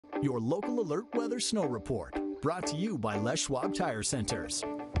Your local alert weather snow report, brought to you by Les Schwab Tire Centers.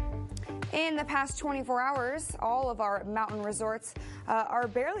 In the past 24 hours, all of our mountain resorts are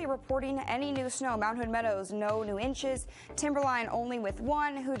barely reporting any new snow. Mount Hood Meadows, no new inches. Timberline only with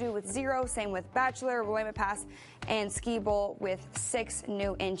 1. Hoodoo with 0. Same with Bachelor, Willamette Pass, and Ski Bowl with 6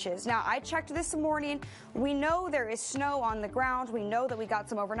 new inches. Now, I checked this morning. We know there is snow on the ground. We know that we got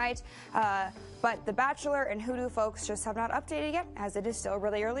some overnight. But the Bachelor and Hoodoo folks just have not updated yet, as it is still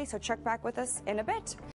really early. So check back with us in a bit.